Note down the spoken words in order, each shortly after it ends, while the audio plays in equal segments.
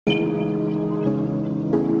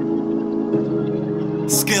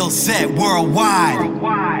SkillSet worldwide.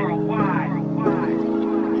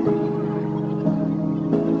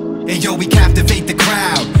 Hey yo, we captivate the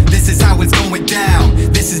crowd. This is how it's going down.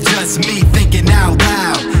 This is just me thinking out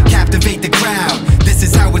loud. Captivate the crowd. This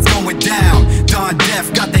is how it's going down. Don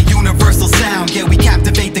Def got that universal sound. Yeah, we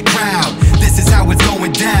captivate the crowd. This is how it's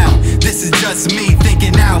going down. This is just me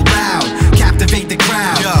thinking out loud. Captivate the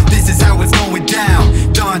crowd. This is how it's going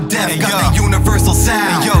down. Don Def got that universal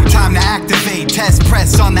sound. Hey, yo, time to activate. Test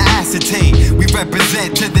press on the acetate. We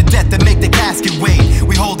represent to the death to make the casket wait.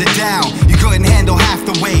 We hold it down. You couldn't handle half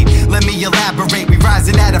the weight. Let me elaborate. We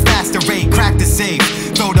rising at a faster rate. Crack the safe.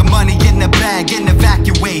 Throw the money in the bag and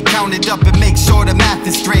evacuate. Count it up and make sure the math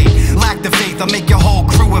is straight. Lack the faith, I'll make your whole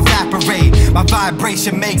crew evaporate. My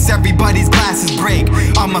vibration makes everybody's glasses break.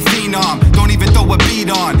 I'm a phenom, don't even throw a beat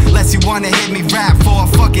on. Unless you wanna hit me rap for a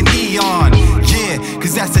fucking eon. Yeah,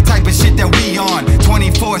 cause that's the type of shit that we on.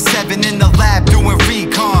 24/7 in the lab doing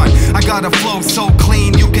recon. I got a flow so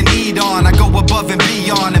clean you can eat on. I go above and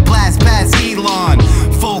beyond and blast past Elon.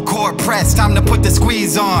 Full court press, time to put the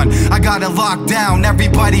squeeze on. I got it locked down,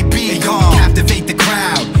 everybody be calm. Captivate the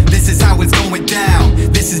crowd, this is how it's going down.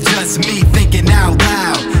 This is just me thinking out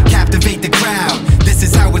loud. Captivate the crowd, this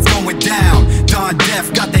is how it's going down. Don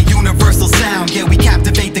Def got that universal sound. Yeah, we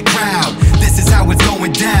captivate the crowd. This is how it's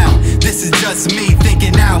going down. This is just me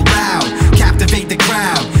thinking out loud. Captivate the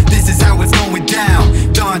crowd, this is how it's going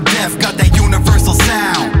down. Don Def got that universal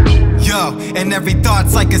sound. Yo, and every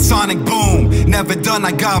thought's like a sonic boom. Never done,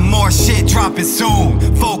 I got more shit dropping soon.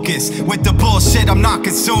 Focus, with the bullshit I'm not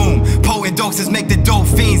consumed. Potent doses make the dope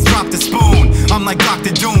fiends drop the spoon. I'm like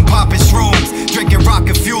Dr. Doom, popping shrooms. Drinking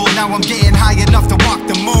rocket fuel, now I'm getting high enough to walk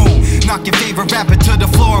the moon. Knock your favorite rapper to the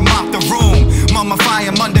floor, mop the room. Mummify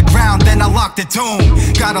him underground, then I lock the tomb.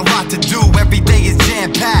 Got a lot to do, every day is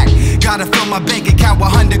jam-packed. Gotta fill my bank account with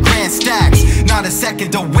 100 grand stacks. Not a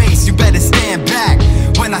second to waste, you better stand back.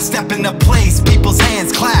 When I step into place, people's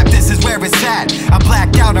hands clap. This is where it's at. I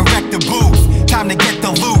black out and wreck the booth. Time to get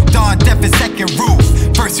the loot. Don Def is second roof.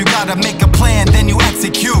 First you gotta make a plan, then you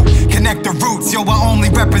execute. Connect the roots, yo, I only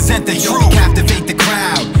represent the truth. Captivate the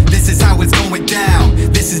crowd. This is how it's going down.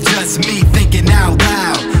 This is just me thinking out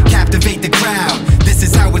loud. Captivate the crowd. This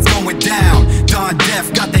is how it's going down. Don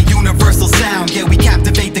Def got that universal sound. Yeah, we captivate